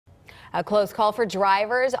A close call for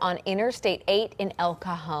drivers on Interstate 8 in El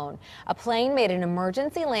Cajon. A plane made an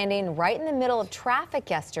emergency landing right in the middle of traffic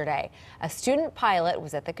yesterday. A student pilot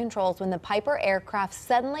was at the controls when the Piper aircraft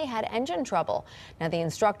suddenly had engine trouble. Now, the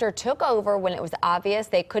instructor took over when it was obvious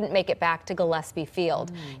they couldn't make it back to Gillespie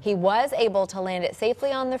Field. He was able to land it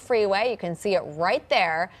safely on the freeway. You can see it right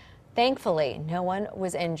there. Thankfully, no one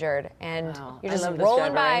was injured, and you're just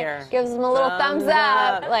rolling by, right, gives them a little thumbs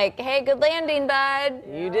up, like, hey, good landing, bud.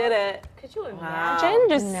 You did it. Could you imagine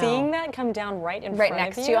just seeing that come down right in front of you? Right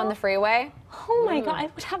next to you on the freeway? Oh my God, I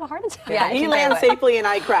would have a heart attack. Yeah, he lands safely and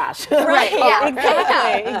I crash. Right, yeah,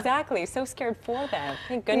 exactly, exactly. So scared for them.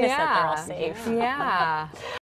 Thank goodness that they're all safe. Yeah.